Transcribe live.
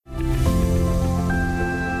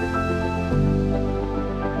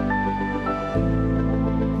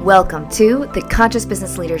Welcome to the Conscious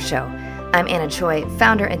Business Leaders Show. I'm Anna Choi,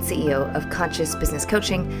 founder and CEO of Conscious Business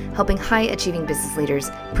Coaching, helping high-achieving business leaders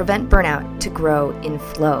prevent burnout to grow in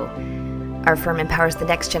flow. Our firm empowers the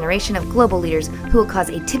next generation of global leaders who will cause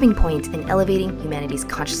a tipping point in elevating humanity's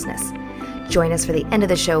consciousness. Join us for the end of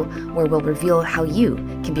the show, where we'll reveal how you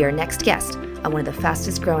can be our next guest on one of the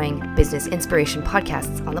fastest growing business inspiration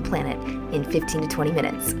podcasts on the planet in 15 to 20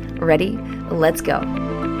 minutes. Ready? Let's go.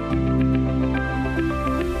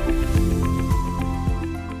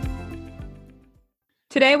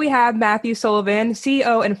 Today we have Matthew Sullivan,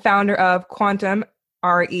 CEO and founder of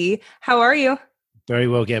QuantmRE. How are you? Very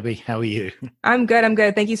well, Gabby. How are you? I'm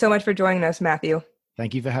good. Thank you so much for joining us, Matthew.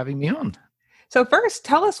 Thank you for having me on. So first,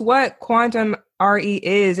 tell us what QuantmRE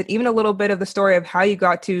is and even a little bit of the story of how you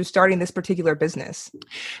got to starting this particular business.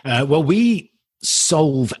 Well, we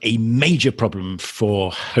solve a major problem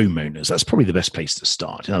for homeowners. That's probably the best place to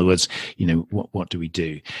start. In other words, what do we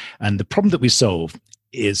do? And the problem that we solve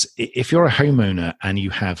is if you're a homeowner and you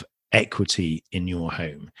have equity in your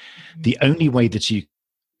home, the only way that you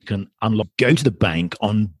can unlock, go to the bank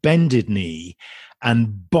on bended knee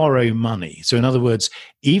and borrow money. So in other words,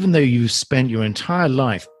 even though you've spent your entire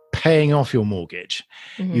life paying off your mortgage,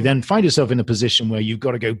 you then find yourself in a position where you've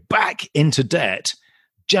got to go back into debt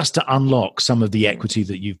just to unlock some of the equity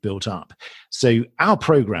that you've built up. So our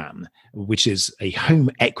program, which is a home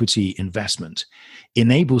equity investment,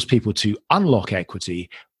 enables people to unlock equity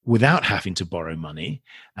without having to borrow money.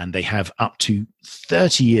 And they have up to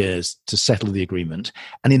 30 years to settle the agreement.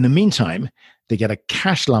 And in the meantime, they get a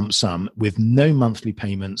cash lump sum with no monthly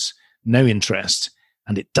payments, no interest,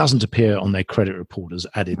 and it doesn't appear on their credit report as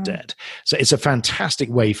added debt. So it's a fantastic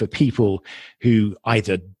way for people who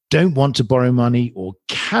either don't want to borrow money or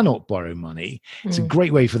cannot borrow money. It's a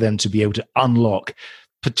great way for them to be able to unlock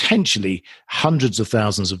potentially hundreds of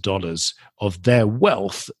thousands of dollars of their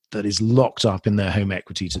wealth that is locked up in their home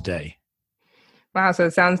equity today. Wow. So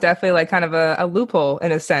it sounds definitely like kind of a loophole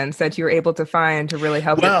in a sense that you're able to find to really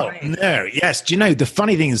help. Well, no, yes. Do you know, the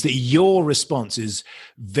funny thing is that your response is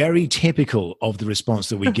very typical of the response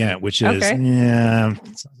that we get, which is, yeah,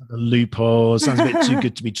 sounds like a loophole, sounds a bit too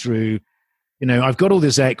good to be true. I've got all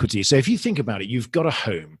this equity. So if you think about it, you've got a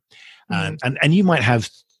home and you might have,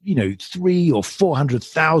 $300,000 or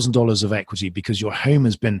 $400,000 of equity because your home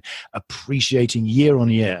has been appreciating year on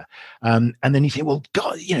year. And then you think, well,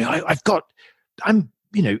 God, I'm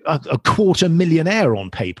a quarter millionaire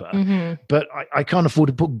on paper, but I can't afford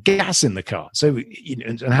to put gas in the car. So,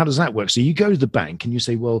 and how does that work? So you go to the bank and you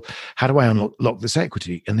say, well, how do I unlock this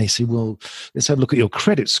equity? And they say, well, let's have a look at your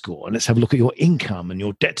credit score and let's have a look at your income and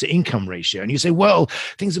your debt to income ratio. And you say, well,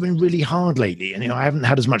 things have been really hard lately. And, I haven't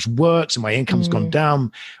had as much work. So my income's gone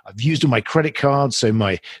down. I've used all my credit cards. So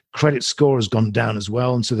my credit score has gone down as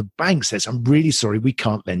well. And so the bank says, I'm really sorry, we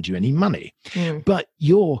can't lend you any money. But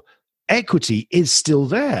your equity is still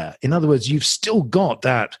there. In other words, you've still got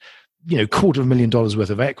that, $250,000 worth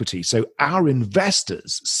of equity. So our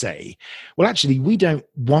investors say, well, actually, we don't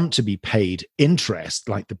want to be paid interest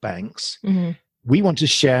like the banks. We want to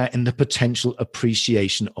share in the potential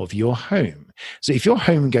appreciation of your home. So if your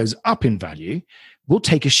home goes up in value, we'll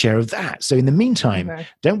take a share of that. So in the meantime,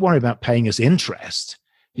 don't worry about paying us interest,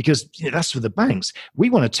 because that's for the banks. We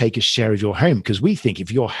want to take a share of your home because we think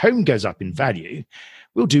if your home goes up in value,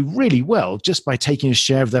 we'll do really well just by taking a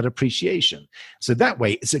share of that appreciation. So that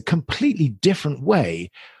way, it's a completely different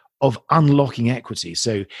way of unlocking equity.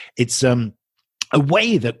 So it's a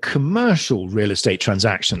way that commercial real estate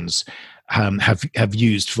transactions have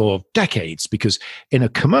used for decades, because in a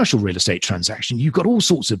commercial real estate transaction, you've got all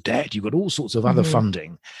sorts of debt, you've got all sorts of other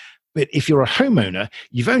funding. But if you're a homeowner,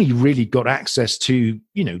 you've only really got access to,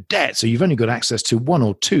 debt. So you've only got access to one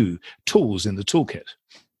or two tools in the toolkit.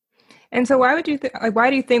 And so why do you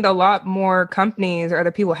think a lot more companies or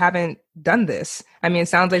other people haven't done this? I mean, it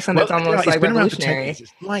sounds like something that's almost like revolutionary.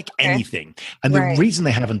 It's like anything. And the reason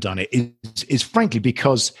they haven't done it is frankly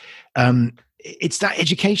because it's that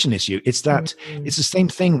education issue. It's that it's the same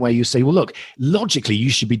thing where you say, well, look, logically, you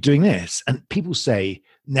should be doing this. And people say,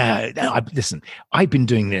 no, listen, I've been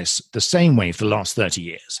doing this the same way for the last 30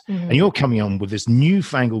 years. And you're coming on with this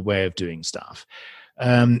newfangled way of doing stuff.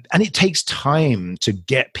 And it takes time to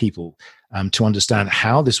get people to understand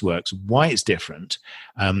how this works, why it's different,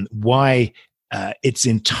 why it's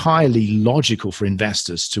entirely logical for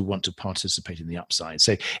investors to want to participate in the upside.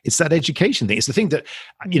 So it's that education thing. It's the thing that,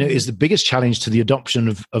 is the biggest challenge to the adoption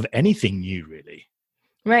of anything new, really.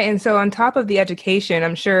 Right. And so on top of the education,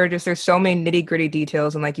 I'm sure just there's so many nitty gritty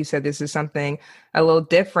details. And like you said, this is something a little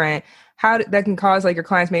different. that can cause like your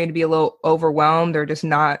clients maybe to be a little overwhelmed or just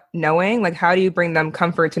not knowing? Like, how do you bring them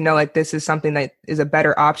comfort to know like this is something that is a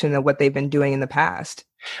better option than what they've been doing in the past?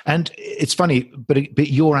 And it's funny, but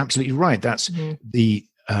you're absolutely right. That's the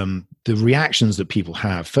reactions that people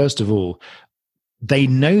have. First of all, they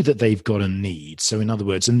know that they've got a need. So in other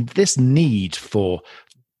words, and this need for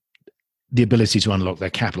the ability to unlock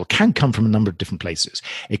their capital can come from a number of different places.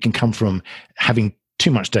 It can come from having too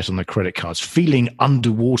much debt on their credit cards, feeling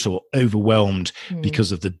underwater or overwhelmed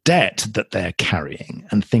because of the debt that they're carrying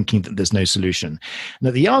and thinking that there's no solution. And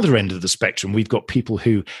at the other end of the spectrum, we've got people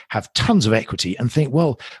who have tons of equity and think,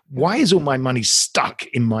 well, why is all my money stuck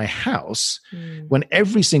in my house when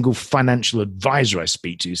every single financial advisor I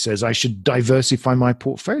speak to says I should diversify my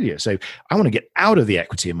portfolio? So I want to get out of the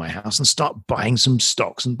equity in my house and start buying some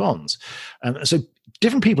stocks and bonds. So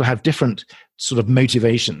different people have different sort of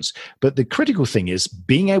motivations, but the critical thing is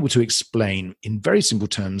being able to explain in very simple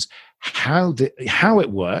terms how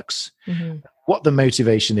it works, what the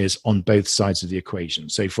motivation is on both sides of the equation.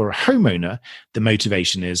 So for a homeowner, the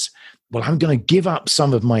motivation is, well, I'm going to give up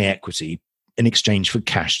some of my equity in exchange for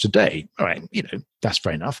cash today. All right, that's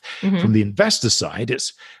fair enough. From the investor side,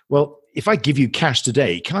 it's, well, if I give you cash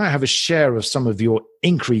today, can I have a share of some of your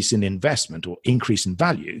increase in investment or increase in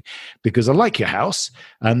value? Because I like your house.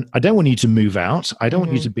 I don't want you to move out. I don't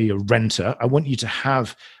want you to be a renter. I want you to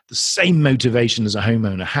have the same motivation as a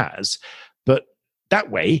homeowner has. But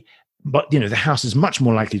that way, the house is much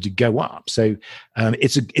more likely to go up. So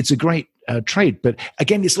it's a great trade. But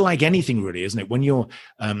again, it's like anything really, isn't it? When you're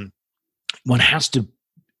one has to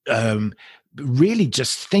really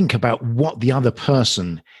just think about what the other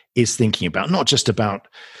person is thinking about, not just about,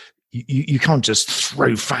 you can't just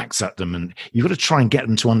throw facts at them, and you've got to try and get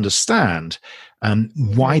them to understand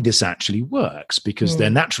why this actually works, because their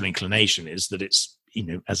natural inclination is that it's,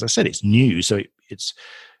 as I said, it's new. So it's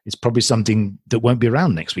probably something that won't be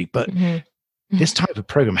around next week. But this type of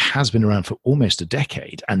program has been around for almost a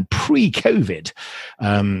decade, and pre-COVID,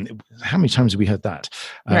 how many times have we heard that?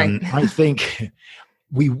 I think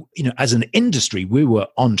we, as an industry, we were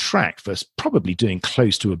on track for probably doing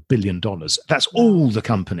close to $1 billion. That's all the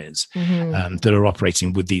companies that are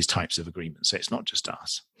operating with these types of agreements. So it's not just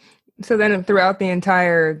us. So then throughout the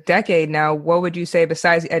entire decade now, what would you say,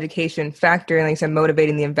 besides the education factor and like I said,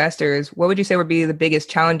 motivating the investors, what would you say would be the biggest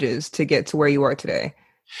challenges to get to where you are today?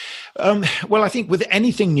 Well, I think with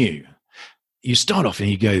anything new, you start off and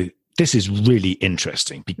you go, this is really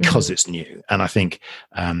interesting because it's new. And I think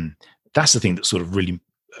that's the thing that sort of really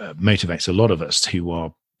motivates a lot of us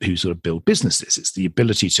who sort of build businesses. It's the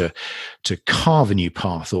ability to carve a new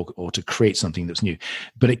path or to create something that's new.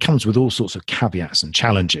 But it comes with all sorts of caveats and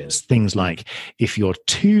challenges. Things like if you're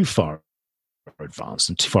too far advanced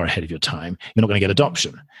and too far ahead of your time, you're not going to get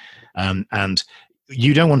adoption. And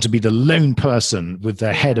you don't want to be the lone person with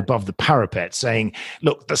their head above the parapet saying,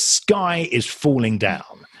 look, the sky is falling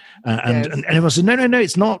down. And everyone said, no,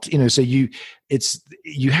 it's not. So you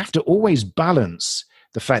have to always balance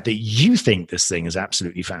the fact that you think this thing is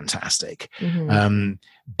absolutely fantastic,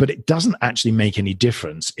 but it doesn't actually make any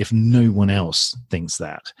difference if no one else thinks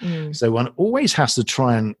that. So one always has to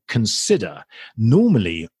try and consider,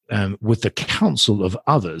 normally with the counsel of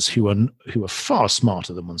others who are far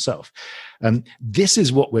smarter than oneself. This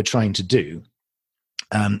is what we're trying to do.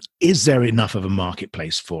 Is there enough of a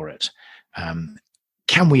marketplace for it?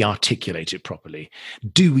 Can we articulate it properly?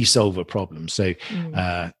 Do we solve a problem? So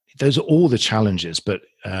those are all the challenges, but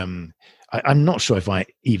I'm not sure if I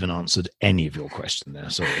even answered any of your question there.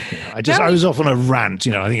 Sorry. I was off on a rant,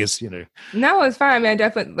 I think it's, No, it's fine. I mean, I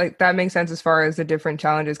definitely that makes sense as far as the different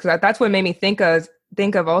challenges, because that's what made me think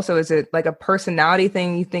of also, is it like a personality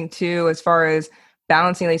thing you think too, as far as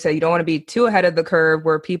balancing, like you said, you don't want to be too ahead of the curve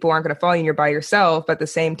where people aren't going to follow you and you're by yourself, but at the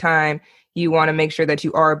same time, you want to make sure that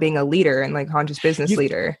you are being a leader and like conscious business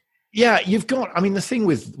leader. Yeah, you've got, the thing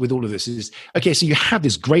with all of this is, okay, so you have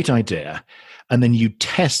this great idea and then you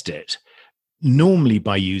test it, normally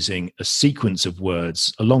by using a sequence of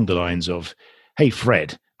words along the lines of, hey,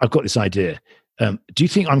 Fred, I've got this idea. Do you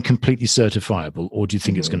think I'm completely certifiable, or do you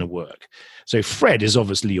think it's going to work? So Fred is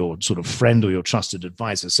obviously your sort of friend or your trusted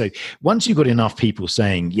advisor. So once you've got enough people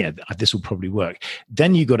saying, yeah, this will probably work,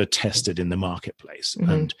 then you've got to test it in the marketplace.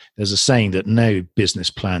 And there's a saying that no business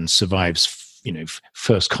plan survives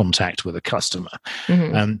first contact with a customer.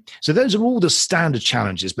 So those are all the standard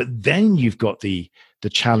challenges. But then you've got the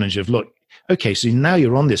challenge of, look, okay, so now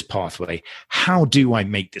you're on this pathway. How do I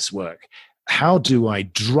make this work? How do I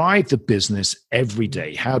drive the business every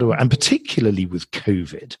day? And particularly with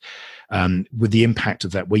COVID, with the impact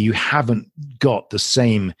of that, where you haven't got the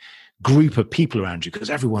same group of people around you, because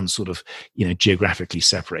everyone's sort of, geographically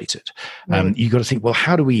separated. You've got to think, well,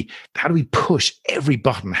 how do we push every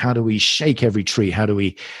button? How do we shake every tree? How do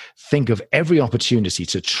we think of every opportunity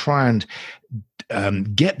to try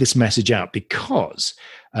and get this message out? Because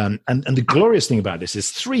and the glorious thing about this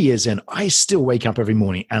is 3 years in, I still wake up every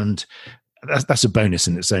morning, and that's a bonus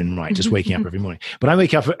in its own right, just waking up every morning. But I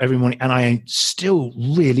wake up every morning and I still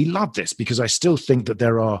really love this, because I still think that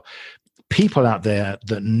there are people out there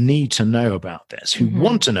that need to know about this, who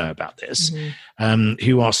want to know about this,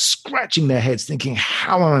 who are scratching their heads thinking,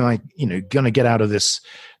 how am I, going to get out of this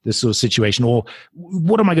sort of situation? Or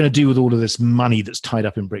what am I going to do with all of this money that's tied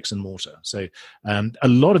up in bricks and mortar? So a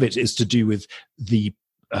lot of it is to do with the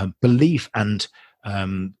belief and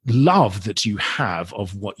love that you have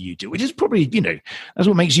of what you do, which is probably, that's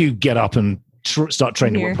what makes you get up and start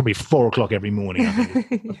training probably 4 o'clock every morning. I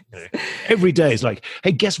think. Every day is like,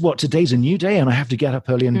 hey, guess what? Today's a new day, and I have to get up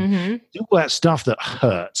early and do all that stuff that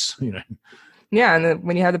hurts. Yeah, and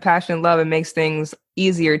when you have the passion and love, it makes things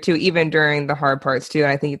easier too, even during the hard parts too.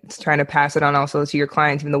 And I think it's trying to pass it on also to your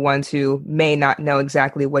clients, even the ones who may not know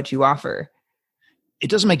exactly what you offer. It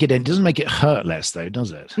doesn't make it hurt less, though, does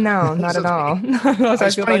it? No, not at all.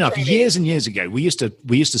 It's funny enough. Years and years ago, we used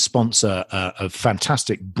to sponsor a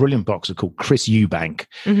fantastic, brilliant boxer called Chris Eubank,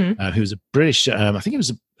 who was a British. I think he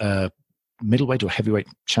was a middleweight or heavyweight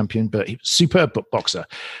champion, but he was a superb boxer.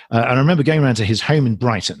 And I remember going around to his home in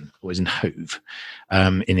Brighton, or in Hove,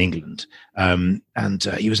 in England, and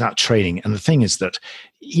he was out training. And the thing is that,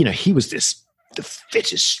 he was the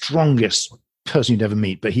fittest, strongest person you'd ever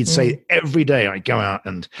meet, but he'd say every day I go out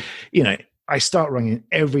and I start running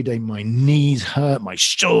every day, my knees hurt, my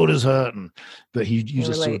shoulders hurt, but he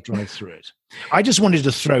just sort of drive through it. I just wanted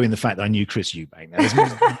to throw in the fact that I knew Chris Eubank.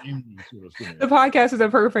 The podcast is a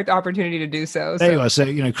perfect opportunity to do so. There you are.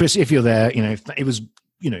 So Chris, if you're there, it was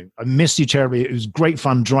I missed you terribly. It was great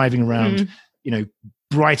fun driving around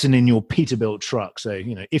Brighton in your Peterbilt truck. So,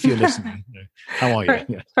 if you're listening, how are you?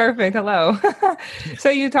 Yeah. Perfect. Hello. So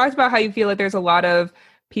you talked about how you feel like there's a lot of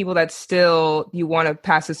people that still you want to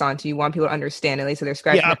pass this on to. You want people to understand it. So they're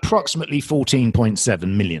scratching. Yeah, approximately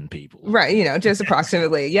 14.7 million people. Right. Just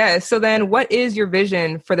approximately. Yeah. So then what is your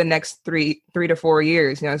vision for the next three to 4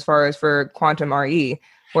 years, as far as for QuantmRE?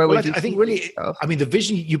 I think really, the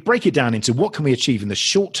vision, you break it down into what can we achieve in the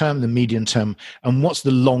short term, the medium term, and what's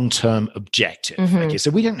the long-term objective. Okay, so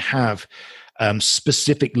we don't have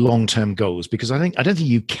specific long-term goals, because I don't think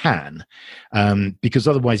you can, because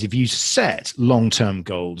otherwise, if you set long-term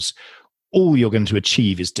goals, all you're going to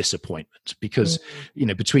achieve is disappointment, because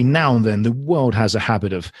between now and then, the world has a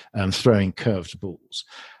habit of throwing curved balls.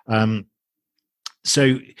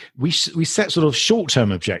 So we set sort of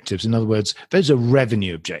short-term objectives. In other words, those are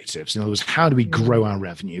revenue objectives. In other words, how do we grow our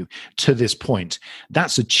revenue to this point?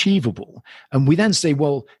 That's achievable. And we then say,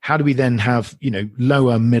 well, how do we then have,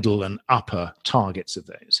 lower, middle, and upper targets of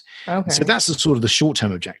those? Okay. So that's the sort of the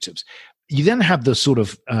short-term objectives. You then have the sort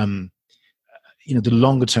of, the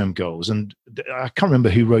longer-term goals. And I can't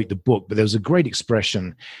remember who wrote the book, but there was a great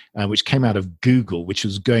expression which came out of Google, which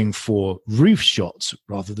was going for roof shots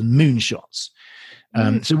rather than moon shots.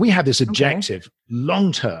 So we have this objective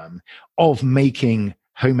long-term of making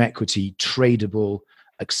home equity tradable,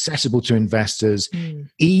 accessible to investors,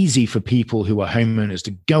 easy for people who are homeowners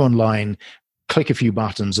to go online, click a few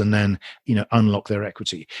buttons, and then, unlock their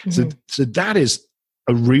equity. So that is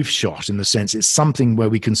a roof shot, in the sense it's something where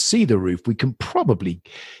we can see the roof. We can probably,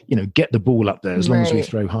 get the ball up there as long as we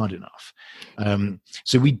throw hard enough.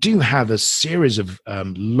 So we do have a series of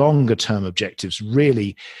longer term objectives,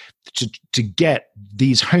 really, to get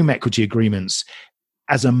these home equity agreements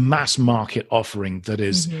as a mass market offering that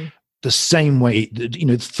is the same way,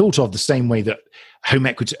 thought of the same way that home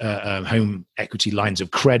equity lines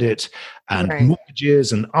of credit and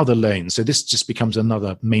mortgages and other loans. So this just becomes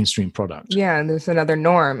another mainstream product. Yeah, and there's another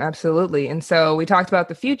norm. Absolutely. And so we talked about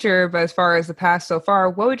the future, but as far as the past so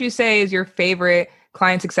far, what would you say is your favorite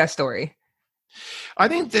client success story? I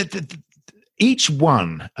think that each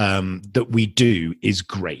one that we do is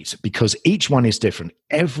great, because each one is different.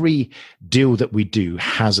 Every deal that we do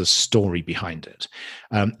has a story behind it.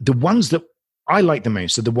 The ones that I like the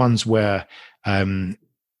most are the ones where, and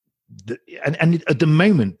at the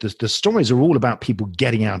moment, the stories are all about people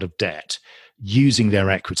getting out of debt using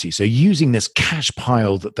their equity. So using this cash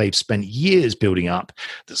pile that they've spent years building up,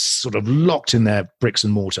 that's sort of locked in their bricks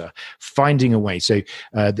and mortar, finding a way. So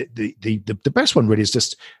the best one really is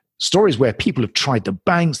just stories where people have tried the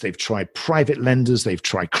banks, they've tried private lenders, they've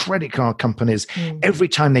tried credit card companies. Every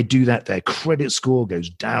time they do that, their credit score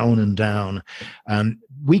goes down and down.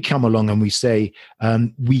 we come along and we say,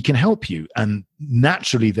 we can help you. And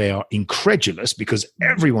naturally, they are incredulous because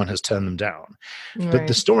everyone has turned them down. Right. But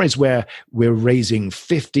the stories where we're raising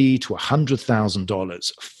 $50,000 to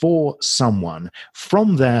 $100,000 for someone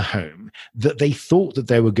from their home that they thought that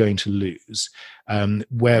they were going to lose,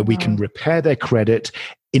 where we can repair their credit,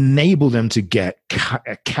 enable them to get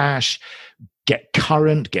cash, get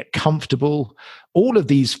current, get comfortable, all of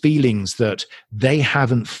these feelings that they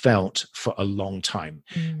haven't felt for a long time.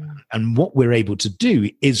 And what we're able to do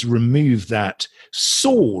is remove that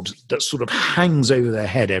sword that sort of hangs over their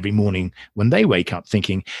head every morning when they wake up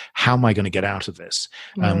thinking, how am I going to get out of this?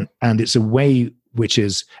 And it's a way which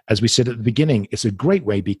is, as we said at the beginning, it's a great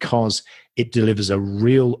way because it delivers a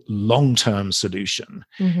real long-term solution.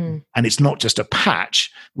 And it's not just a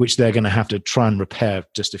patch, which they're going to have to try and repair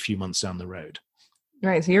just a few months down the road.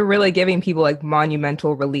 Right. So you're really giving people like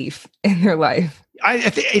monumental relief in their life. I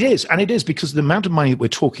think it is. And it is because the amount of money that we're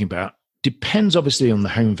talking about depends obviously on the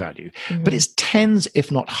home value, but it's tens,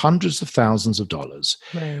 if not hundreds of thousands of dollars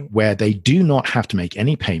where they do not have to make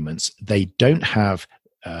any payments. They don't have,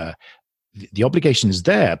 the obligation is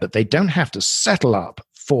there, but they don't have to settle up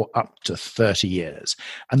for up to 30 years.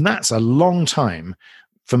 And that's a long time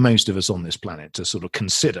for most of us on this planet to sort of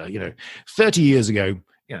consider. 30 years ago,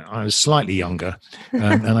 I was slightly younger,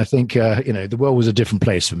 and I think, the world was a different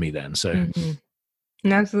place for me then. So,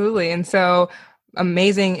 Absolutely. And so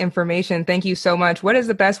amazing information. Thank you so much. What is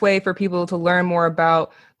the best way for people to learn more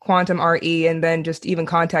about QuantmRE and then just even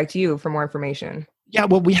contact you for more information? Yeah,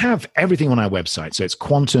 well, we have everything on our website. So it's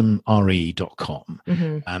QuantmRE.com.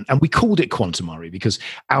 And we called it QuantmRE because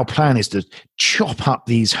our plan is to chop up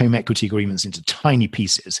these home equity agreements into tiny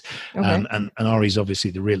pieces. And RE is obviously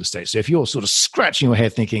the real estate. So if you're sort of scratching your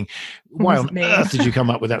head thinking, why on earth did you come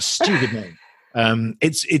up with that stupid name?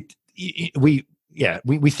 We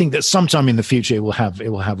think that sometime in the future it will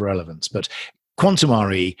have relevance. But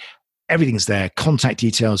QuantmRE, everything's there. Contact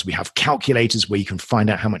details. We have calculators where you can find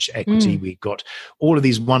out how much equity. We've got all of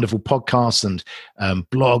these wonderful podcasts and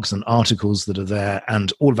blogs and articles that are there,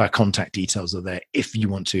 and all of our contact details are there if you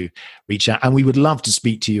want to reach out. And we would love to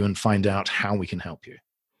speak to you and find out how we can help you.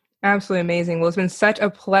 Absolutely amazing. Well, it's been such a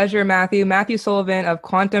pleasure, Matthew. Matthew Sullivan of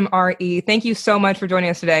QuantmRE. Thank you so much for joining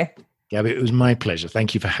us today. Gabby, it was my pleasure.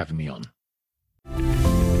 Thank you for having me on.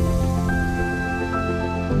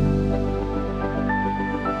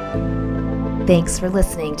 Thanks for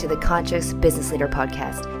listening to the Conscious Business Leader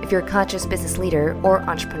podcast. If you're a conscious business leader or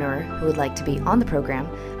entrepreneur who would like to be on the program,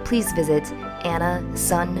 please visit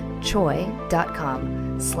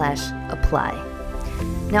annasunchoi.com/apply.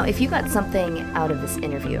 Now, if you got something out of this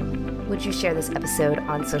interview, would you share this episode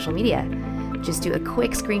on social media? Just do a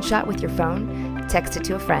quick screenshot with your phone, text it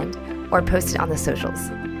to a friend, or post it on the socials.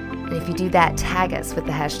 And if you do that, tag us with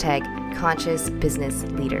the hashtag Conscious Business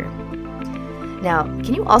Leader. Now,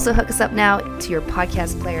 can you also hook us up now to your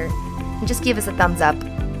podcast player and just give us a thumbs up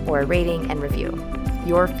or a rating and review?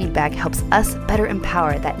 Your feedback helps us better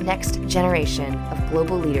empower that next generation of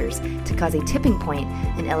global leaders to cause a tipping point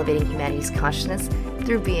in elevating humanity's consciousness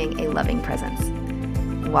through being a loving presence.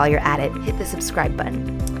 And while you're at it, hit the subscribe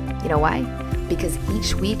button. You know why? Because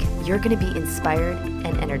each week you're going to be inspired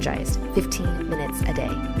and energized 15 minutes a day.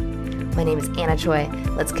 My name is Anna Choi.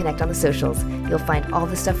 Let's connect on the socials. You'll find all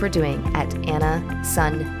the stuff we're doing at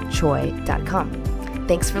annasunchoi.com.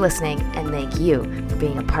 Thanks for listening, and thank you for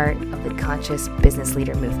being a part of the Conscious Business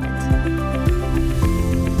Leader movement.